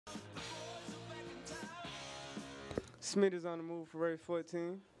Smith is on the move for race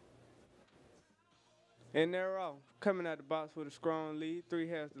 14. And they're off. Coming out the box with a strong lead. 3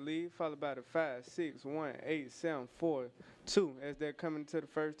 has the lead, followed by the 5, 6, 1, 8, 7, 4, 2. As they're coming to the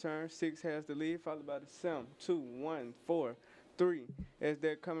first turn, 6 has the lead, followed by the 7, 2, 1, 4, 3. As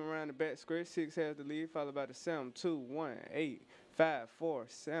they're coming around the back square, 6 has the lead, followed by the 7, 2, 1, 8, 5, 4,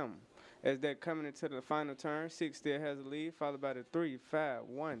 7. As they're coming into the final turn, 6 still has the lead, followed by the 3, 5,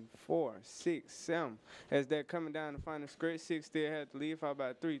 1, 4, 6, 7. As they're coming down the final stretch, 6 still has the lead, followed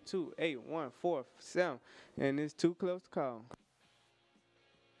by 3, 2, 8, 1, 4, 7. And it's too close to call.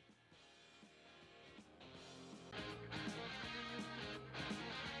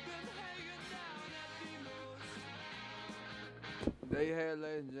 There you have it,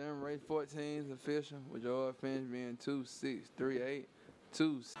 ladies and gentlemen. Race 14 is official, with your finish being 2, 6, 3, 8,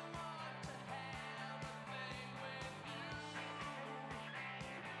 2.